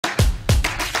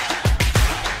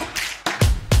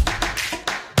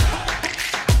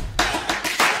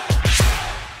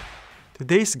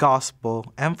Today's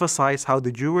gospel emphasizes how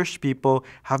the Jewish people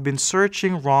have been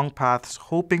searching wrong paths,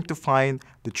 hoping to find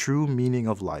the true meaning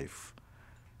of life.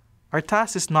 Our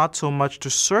task is not so much to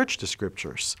search the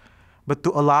scriptures, but to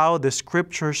allow the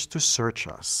scriptures to search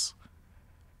us.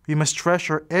 We must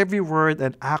treasure every word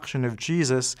and action of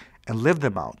Jesus and live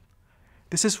them out.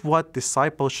 This is what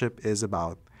discipleship is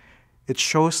about. It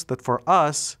shows that for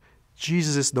us,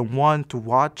 Jesus is the one to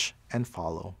watch and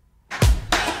follow.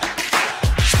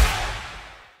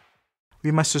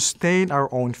 We must sustain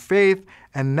our own faith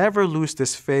and never lose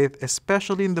this faith,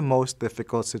 especially in the most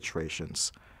difficult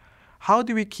situations. How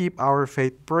do we keep our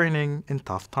faith burning in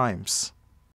tough times?